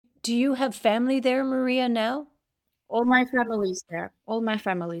Do you have family there, Maria, now? All my family is there. All my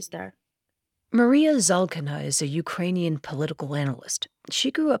family is there. Maria Zalkina is a Ukrainian political analyst.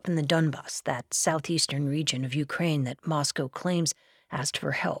 She grew up in the Donbas, that southeastern region of Ukraine that Moscow claims asked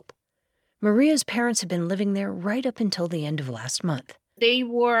for help. Maria's parents had been living there right up until the end of last month. They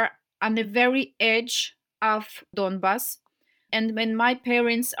were on the very edge of Donbas. And when my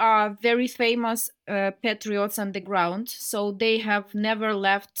parents are very famous patriots on the ground, so they have never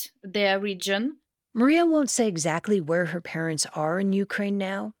left their region. Maria won't say exactly where her parents are in Ukraine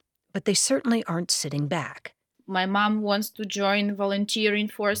now, but they certainly aren't sitting back. My mom wants to join volunteering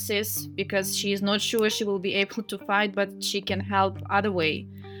forces because she is not sure she will be able to fight, but she can help other way.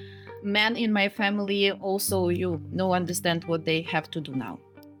 Men in my family also, understand what they have to do now.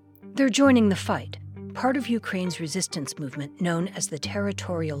 They're joining the fight, part of Ukraine's resistance movement known as the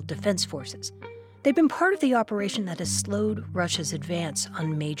Territorial Defense Forces. They've been part of the operation that has slowed Russia's advance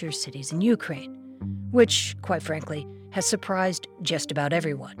on major cities in Ukraine, which, quite frankly, has surprised just about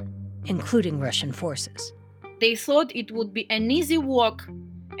everyone, including Russian forces. They thought it would be an easy walk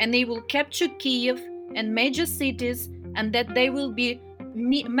and they will capture Kyiv and major cities and that they will be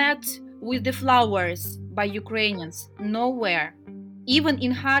met with the flowers by Ukrainians. Nowhere. Even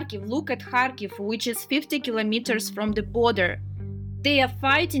in Kharkiv, look at Kharkiv, which is 50 kilometers from the border. They are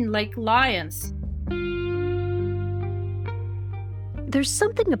fighting like lions. There's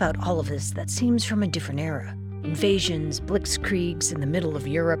something about all of this that seems from a different era. Invasions, blitzkriegs in the middle of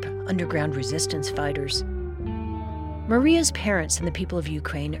Europe, underground resistance fighters. Maria's parents and the people of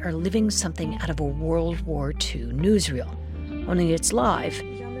Ukraine are living something out of a World War II newsreel, only it's live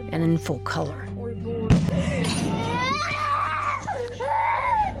and in full color.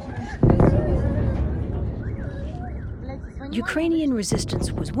 Ukrainian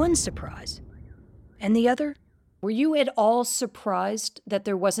resistance was one surprise, and the other? Were you at all surprised that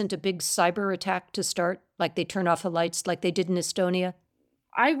there wasn't a big cyber attack to start, like they turn off the lights like they did in Estonia?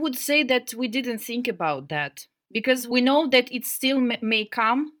 I would say that we didn't think about that because we know that it still may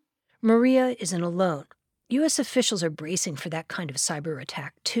come. Maria isn't alone. U.S. officials are bracing for that kind of cyber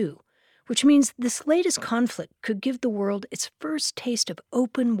attack, too, which means this latest conflict could give the world its first taste of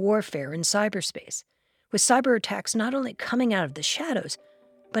open warfare in cyberspace, with cyber attacks not only coming out of the shadows,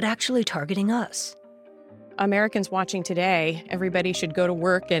 but actually targeting us. Americans watching today, everybody should go to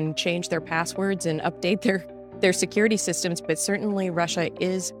work and change their passwords and update their security systems, but certainly Russia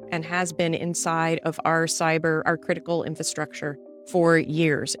is and has been inside of our critical infrastructure for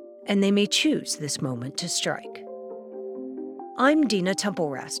years. And they may choose this moment to strike. I'm Dina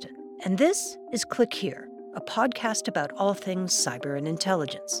Temple-Raston, and this is Click Here, a podcast about all things cyber and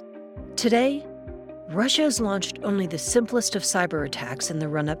intelligence. Today, Russia has launched only the simplest of cyber attacks in the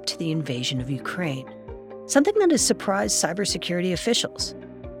run-up to the invasion of Ukraine, something that has surprised cybersecurity officials,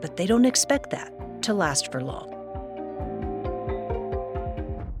 but they don't expect that to last for long.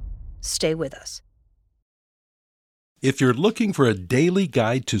 Stay with us. If you're looking for a daily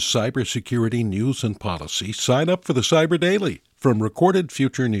guide to cybersecurity news and policy, sign up for the Cyber Daily from Recorded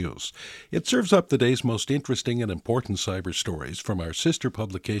Future News. It serves up the day's most interesting and important cyber stories from our sister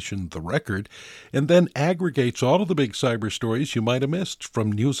publication, The Record, and then aggregates all of the big cyber stories you might have missed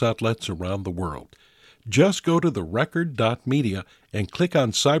from news outlets around the world. Just go to therecord.media and click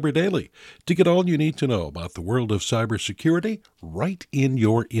on Cyber Daily to get all you need to know about the world of cybersecurity right in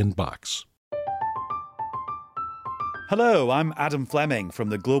your inbox. Hello, I'm Adam Fleming from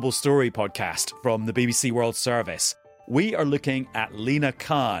the Global Story podcast from the BBC World Service. We are looking at Lina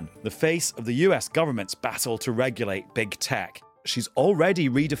Khan, the face of the US government's battle to regulate big tech. She's already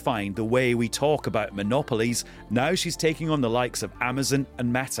redefined the way we talk about monopolies. Now she's taking on the likes of Amazon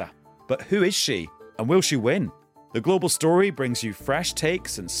and Meta. But who is she? And will she win? The Global Story brings you fresh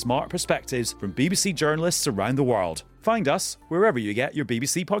takes and smart perspectives from BBC journalists around the world. Find us wherever you get your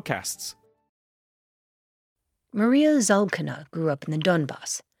BBC podcasts. Maria Zalkina grew up in the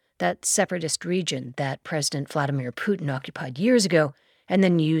Donbas, that separatist region that President Vladimir Putin occupied years ago and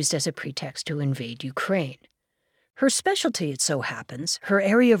then used as a pretext to invade Ukraine. Her specialty, it so happens, her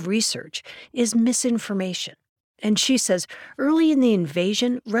area of research, is misinformation. And she says early in the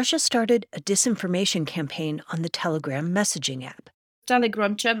invasion, Russia started a disinformation campaign on the Telegram messaging app.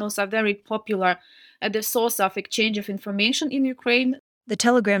 Telegram channels are very popular as the source of exchange of information in Ukraine. The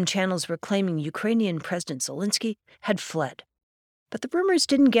Telegram channels were claiming Ukrainian President Zelensky had fled. But the rumors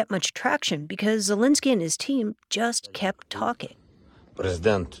didn't get much traction because Zelensky and his team just kept talking.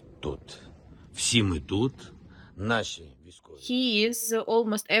 He is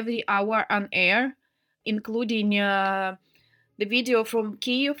almost every hour on air, including the video from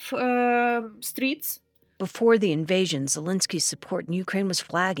Kyiv streets. Before the invasion, Zelensky's support in Ukraine was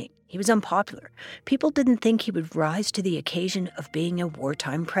flagging. He was unpopular. People didn't think he would rise to the occasion of being a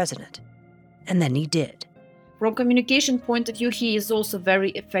wartime president. And then he did. From communication point of view, he is also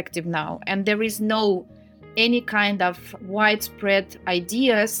very effective now. And there is no any kind of widespread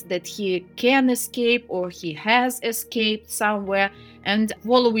ideas that he can escape or he has escaped somewhere. And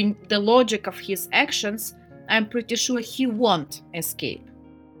following the logic of his actions, I'm pretty sure he won't escape.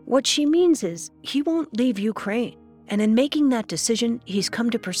 What she means is he won't leave Ukraine. And in making that decision, he's come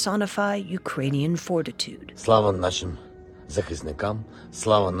to personify Ukrainian fortitude. Слава нашим захисникам,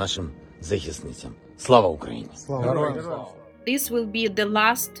 слава нашим захисницям. Слава Україні. This will be the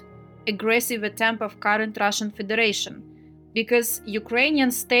last aggressive attempt of current Russian Federation, because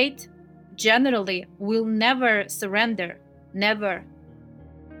Ukrainian state generally will never surrender, never.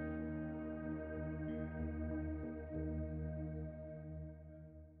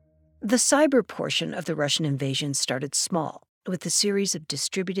 The cyber portion of the Russian invasion started small, with a series of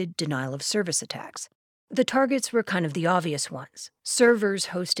distributed denial-of-service attacks. The targets were kind of the obvious ones: servers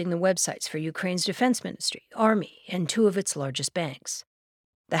hosting the websites for Ukraine's defense ministry, army, and two of its largest banks.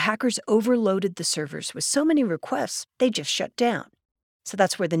 The hackers overloaded the servers with so many requests, they just shut down. So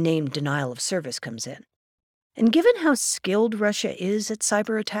that's where the name denial of service comes in. And given how skilled Russia is at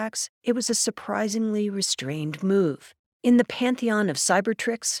cyber attacks, it was a surprisingly restrained move. In the pantheon of cyber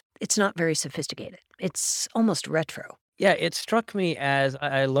tricks, it's not very sophisticated. It's almost retro. Yeah, it struck me as,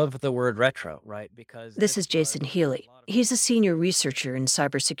 I love the word retro, right? Because This is Jason Healy. He's a senior researcher in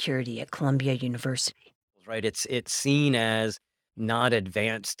cybersecurity at Columbia University. right, it's seen as not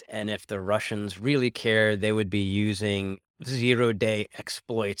advanced, and if the Russians really care, they would be using zero-day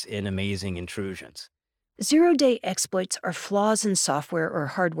exploits in amazing intrusions. Zero-day exploits are flaws in software or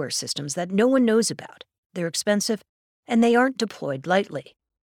hardware systems that no one knows about. They're expensive, and they aren't deployed lightly.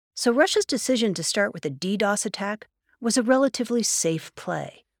 So Russia's decision to start with a DDoS attack was a relatively safe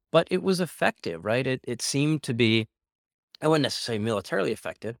play. But it was effective, right? It seemed to be, I wouldn't necessarily militarily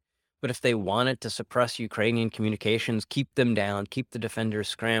effective, but if they wanted to suppress Ukrainian communications, keep them down, keep the defenders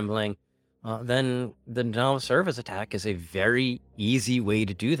scrambling, then the denial of service attack is a very easy way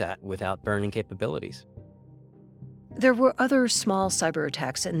to do that without burning capabilities. There were other small cyber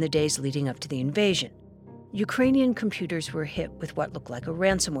attacks in the days leading up to the invasion. Ukrainian computers were hit with what looked like a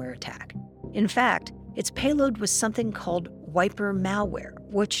ransomware attack. In fact, its payload was something called wiper malware,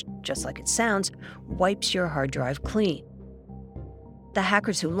 which, just like it sounds, wipes your hard drive clean. The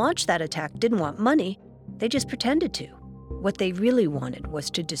hackers who launched that attack didn't want money, they just pretended to. What they really wanted was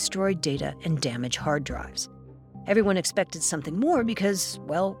to destroy data and damage hard drives. Everyone expected something more because,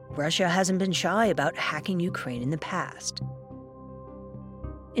 well, Russia hasn't been shy about hacking Ukraine in the past.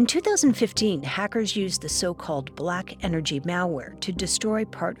 In 2015, hackers used the so-called black energy malware to destroy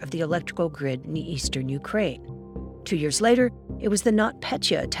part of the electrical grid in eastern Ukraine. 2 years later, it was the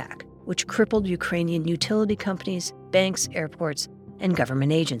NotPetya attack, which crippled Ukrainian utility companies, banks, airports, and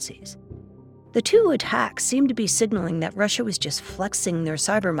government agencies. The two attacks seemed to be signaling that Russia was just flexing their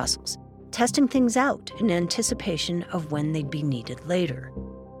cyber muscles, testing things out in anticipation of when they'd be needed later.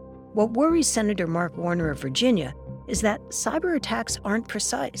 What worries Senator Mark Warner of Virginia is that cyber attacks aren't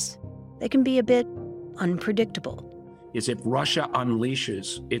precise. They can be a bit unpredictable. Is if Russia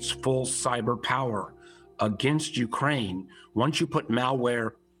unleashes its full cyber power against Ukraine, once you put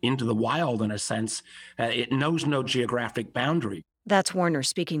malware into the wild, in a sense, it knows no geographic boundary. That's Warner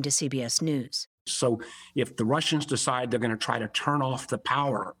speaking to CBS News. So if the Russians decide they're going to try to turn off the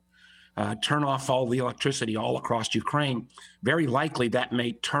power, turn off all the electricity all across Ukraine, very likely that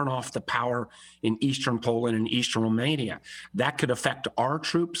may turn off the power in eastern Poland and eastern Romania. That could affect our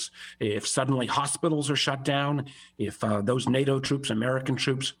troops. If suddenly hospitals are shut down, if those NATO troops, American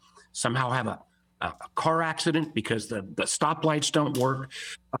troops, somehow have a car accident because the stoplights don't work,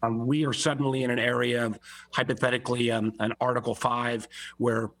 we are suddenly in an area of, hypothetically, an Article 5,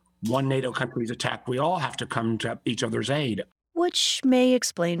 where one NATO country is attacked. We all have to come to each other's aid. Which may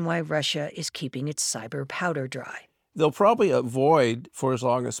explain why Russia is keeping its cyber powder dry. They'll probably avoid, for as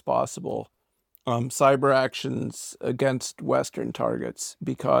long as possible, cyber actions against Western targets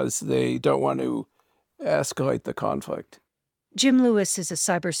because they don't want to escalate the conflict. Jim Lewis is a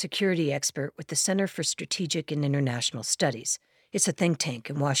cybersecurity expert with the Center for Strategic and International Studies. It's a think tank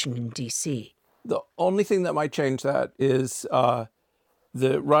in Washington, D.C. The only thing that might change that is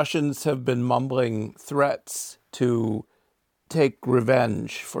the Russians have been mumbling threats to take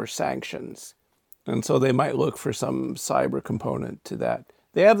revenge for sanctions. And so they might look for some cyber component to that.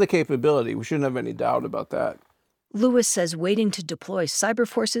 They have the capability. We shouldn't have any doubt about that. Lewis says waiting to deploy cyber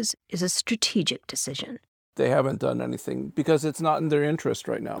forces is a strategic decision. They haven't done anything because it's not in their interest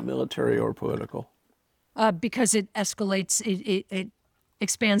right now, military or political. Because it escalates, it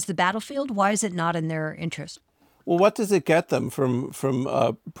expands the battlefield? Why is it not in their interest? Well, what does it get them from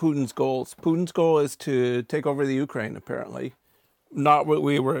Putin's goals? Putin's goal is to take over the Ukraine, apparently. Not what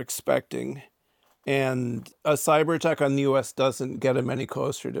we were expecting. And a cyber attack on the U.S. doesn't get him any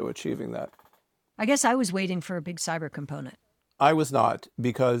closer to achieving that. I guess I was waiting for a big cyber component. I was not,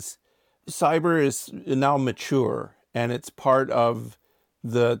 because cyber is now mature, and it's part of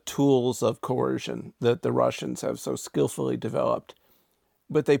the tools of coercion that the Russians have so skillfully developed.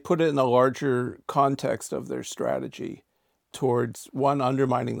 But they put it in a larger context of their strategy towards, one,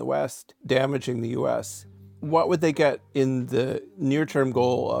 undermining the West, damaging the U.S. What would they get in the near-term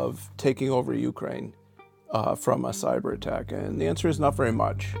goal of taking over Ukraine from a cyber attack? And the answer is not very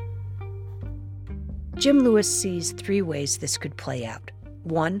much. Jim Lewis sees three ways this could play out.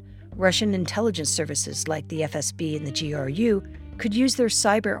 One, Russian intelligence services like the FSB and the GRU could use their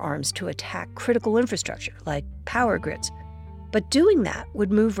cyber arms to attack critical infrastructure like power grids. But doing that would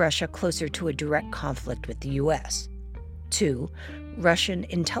move Russia closer to a direct conflict with the U.S. Two, Russian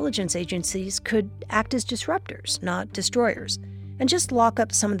intelligence agencies could act as disruptors, not destroyers, and just lock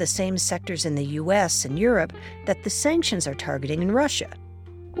up some of the same sectors in the U.S. and Europe that the sanctions are targeting in Russia.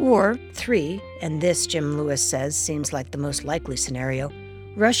 Or three, and this, Jim Lewis says, seems like the most likely scenario,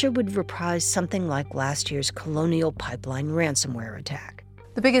 Russia would reprise something like last year's Colonial Pipeline ransomware attack.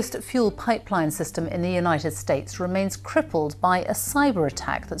 The biggest fuel pipeline system in the United States remains crippled by a cyber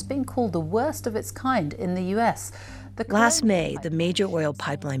attack that's being called the worst of its kind in the U.S. Last May, the major oil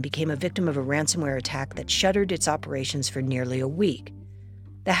pipeline became a victim of a ransomware attack that shuttered its operations for nearly a week.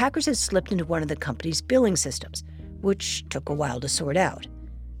 The hackers had slipped into one of the company's billing systems, which took a while to sort out.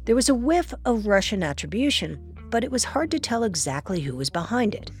 There was a whiff of Russian attribution, but it was hard to tell exactly who was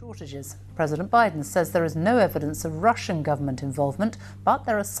behind it. Shortages. President Biden says there is no evidence of Russian government involvement, but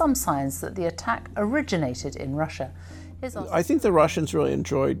there are some signs that the attack originated in Russia. I think the Russians really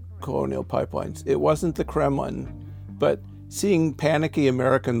enjoyed Colonial Pipelines. It wasn't the Kremlin, but seeing panicky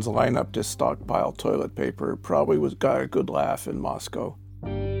Americans line up to stockpile toilet paper probably got a good laugh in Moscow.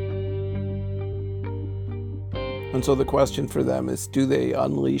 And so the question for them is, do they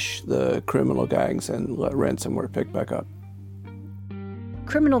unleash the criminal gangs and let ransomware pick back up?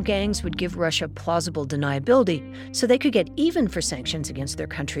 Criminal gangs would give Russia plausible deniability so they could get even for sanctions against their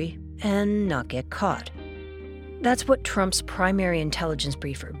country and not get caught. That's what Trump's primary intelligence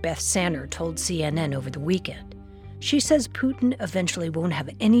briefer, Beth Sanner, told CNN over the weekend. She says Putin eventually won't have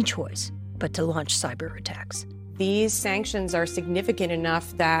any choice but to launch cyber attacks. These sanctions are significant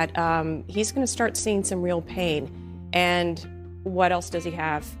enough that he's going to start seeing some real pain. And what else does he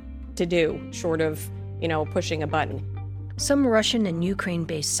have to do short of, pushing a button? Some Russian and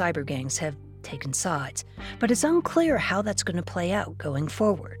Ukraine-based cyber gangs have taken sides, but it's unclear how that's going to play out going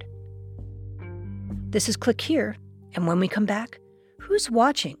forward. This is Click Here, and when we come back, who's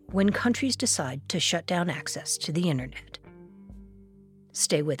watching when countries decide to shut down access to the internet?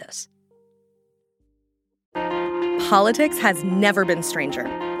 Stay with us. Politics has never been stranger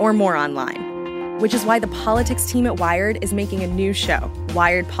or more online, which is why the politics team at Wired is making a new show,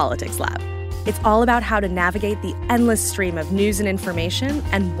 Wired Politics Lab. It's all about how to navigate the endless stream of news and information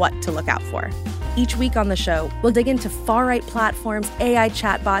and what to look out for. Each week on the show, we'll dig into far-right platforms, AI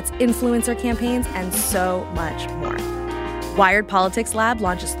chatbots, influencer campaigns, and so much more. Wired Politics Lab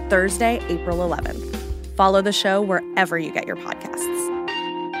launches Thursday, April 11th. Follow the show wherever you get your podcasts.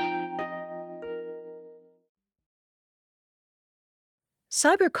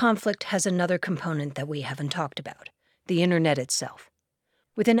 Cyber conflict has another component that we haven't talked about, the internet itself.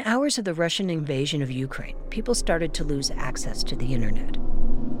 Within hours of the Russian invasion of Ukraine, people started to lose access to the internet.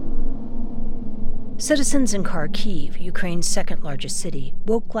 Citizens in Kharkiv, Ukraine's second-largest city,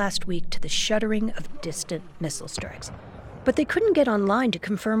 woke last week to the shuddering of distant missile strikes. But they couldn't get online to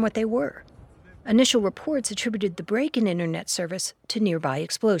confirm what they were. Initial reports attributed the break in internet service to nearby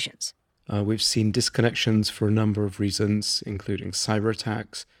explosions. We've seen disconnections for a number of reasons, including cyber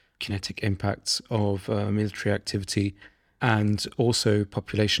attacks, kinetic impacts of military activity, and also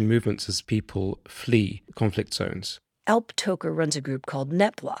population movements as people flee conflict zones. Alp Toker runs a group called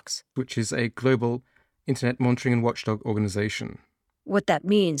NetBlocks, which is a global internet monitoring and watchdog organization. What that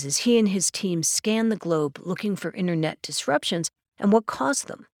means is he and his team scan the globe looking for internet disruptions and what caused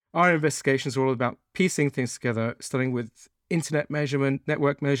them. Our investigations are all about piecing things together, starting with internet measurement,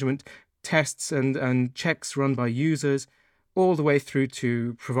 network measurement, tests and checks run by users, all the way through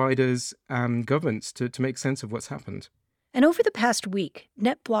to providers and governments to make sense of what's happened. And over the past week,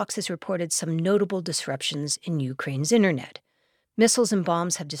 NetBlocks has reported some notable disruptions in Ukraine's internet. Missiles and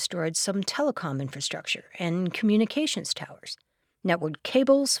bombs have destroyed some telecom infrastructure and communications towers. Network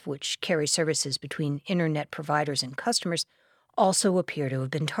cables, which carry services between internet providers and customers, also appear to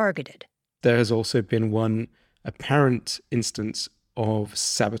have been targeted. There has also been one apparent instance of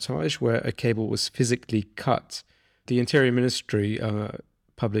sabotage where a cable was physically cut. The Interior Ministry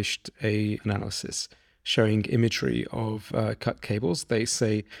published an analysis showing imagery of cut cables. They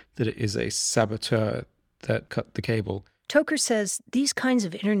say that it is a saboteur that cut the cable. Toker says these kinds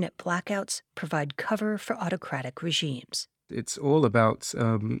of internet blackouts provide cover for autocratic regimes. It's all about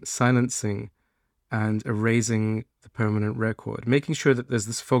silencing and erasing the permanent record, making sure that there's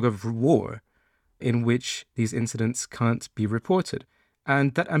this fog of war in which these incidents can't be reported.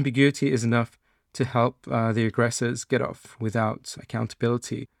 And that ambiguity is enough to help the aggressors get off without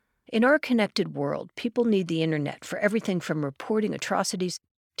accountability. In our connected world, people need the internet for everything from reporting atrocities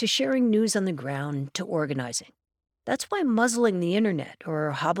to sharing news on the ground to organizing. That's why muzzling the internet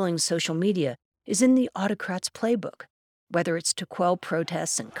or hobbling social media is in the autocrat's playbook, whether it's to quell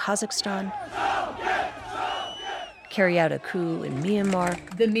protests in Kazakhstan, carry out a coup in Myanmar.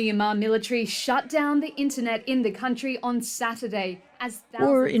 The Myanmar military shut down the internet in the country on Saturday as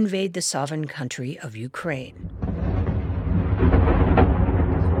Or invade the sovereign country of Ukraine.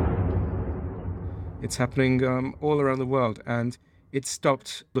 It's happening all around the world, and it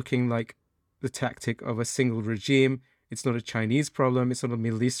stopped looking like the tactic of a single regime. It's not a Chinese problem, it's not a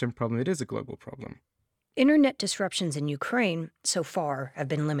Middle Eastern problem, it is a global problem. Internet disruptions in Ukraine, so far, have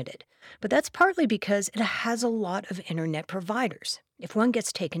been limited. But that's partly because it has a lot of internet providers. If one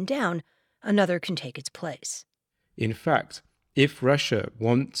gets taken down, another can take its place. In fact, if Russia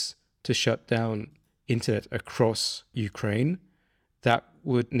wants to shut down internet across Ukraine, that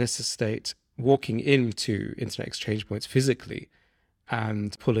would necessitate walking into internet exchange points physically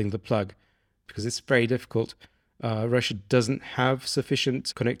and pulling the plug, because it's very difficult. Russia doesn't have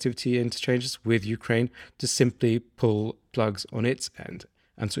sufficient connectivity interchanges with Ukraine to simply pull plugs on its end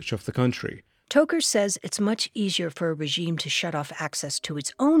and switch off the country. Toker says it's much easier for a regime to shut off access to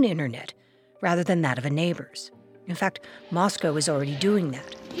its own internet rather than that of a neighbor's. In fact, Moscow is already doing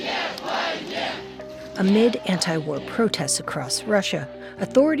that. Amid anti-war protests across Russia,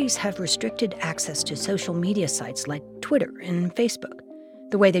 authorities have restricted access to social media sites like Twitter and Facebook.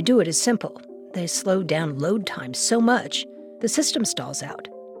 The way they do it is simple. They slow down load times so much, the system stalls out.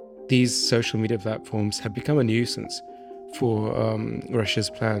 These social media platforms have become a nuisance for Russia's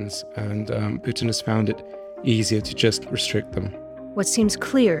plans, and Putin has found it easier to just restrict them. What seems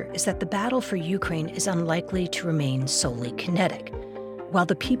clear is that the battle for Ukraine is unlikely to remain solely kinetic. While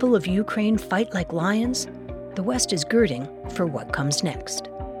the people of Ukraine fight like lions, the West is girding for what comes next.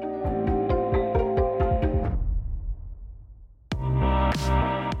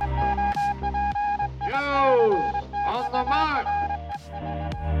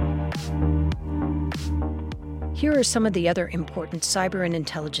 Here are some of the other important cyber and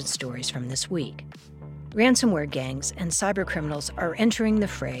intelligence stories from this week. Ransomware gangs and cybercriminals are entering the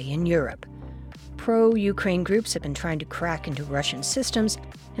fray in Europe. Pro-Ukraine groups have been trying to crack into Russian systems,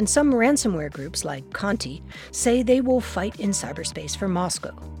 and some ransomware groups, like Conti, say they will fight in cyberspace for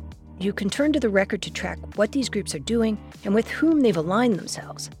Moscow. You can turn to The Record to track what these groups are doing and with whom they've aligned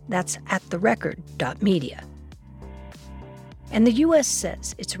themselves. That's at therecord.media. And the U.S.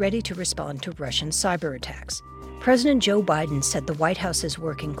 says it's ready to respond to Russian cyber attacks. President Joe Biden said the White House is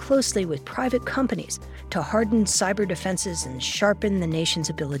working closely with private companies to harden cyber defenses and sharpen the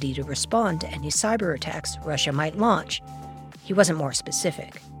nation's ability to respond to any cyber attacks Russia might launch. He wasn't more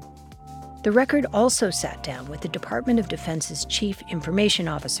specific. The Record also sat down with the Department of Defense's Chief Information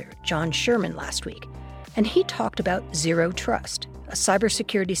Officer, John Sherman, last week, and he talked about Zero Trust, a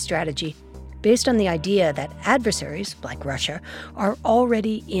cybersecurity strategy based on the idea that adversaries, like Russia, are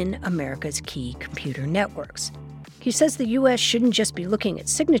already in America's key computer networks. He says the U.S. shouldn't just be looking at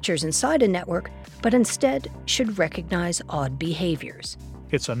signatures inside a network, but instead should recognize odd behaviors.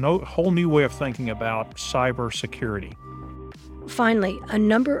 It's a whole new way of thinking about cybersecurity. Finally, a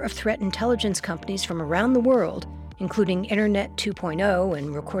number of threat intelligence companies from around the world, including Internet 2.0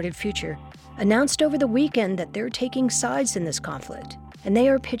 and Recorded Future, announced over the weekend that they're taking sides in this conflict, and they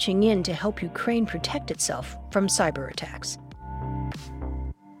are pitching in to help Ukraine protect itself from cyber attacks.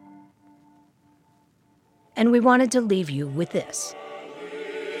 And we wanted to leave you with this.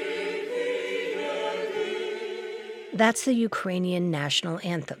 That's the Ukrainian national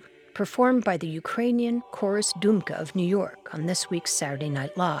anthem, performed by the Ukrainian Chorus Dumka of New York on this week's Saturday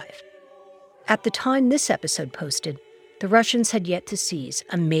Night Live. At the time this episode posted, the Russians had yet to seize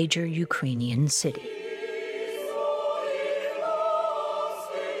a major Ukrainian city.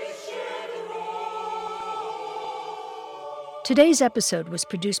 Today's episode was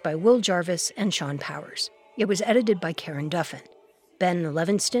produced by Will Jarvis and Sean Powers. It was edited by Karen Duffin. Ben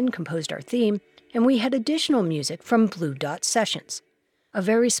Levinston composed our theme, and we had additional music from Blue Dot Sessions. A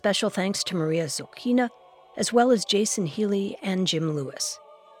very special thanks to Maria Zolkina, as well as Jason Healy and Jim Lewis.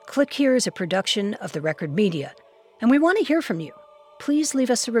 Click Here is a production of the Record Media, and we want to hear from you. Please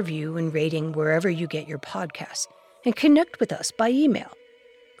leave us a review and rating wherever you get your podcasts, and connect with us by email.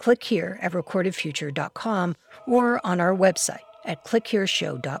 Click here at recordedfuture.com or on our website at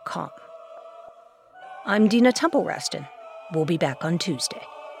clickhereshow.com. I'm Dina Temple-Raston. We'll be back on Tuesday.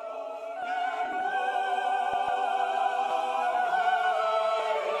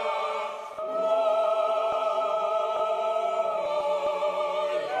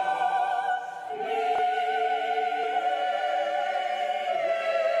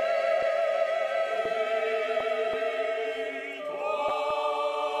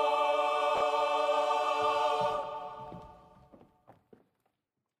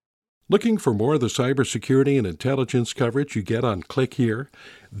 Looking for more of the cybersecurity and intelligence coverage you get on Click Here?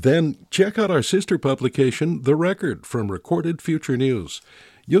 Then check out our sister publication, The Record, from Recorded Future News.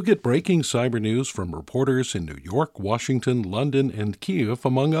 You'll get breaking cyber news from reporters in New York, Washington, London, and Kyiv,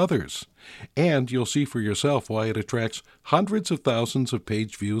 among others. And you'll see for yourself why it attracts hundreds of thousands of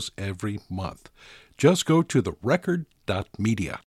page views every month. Just go to therecord.media.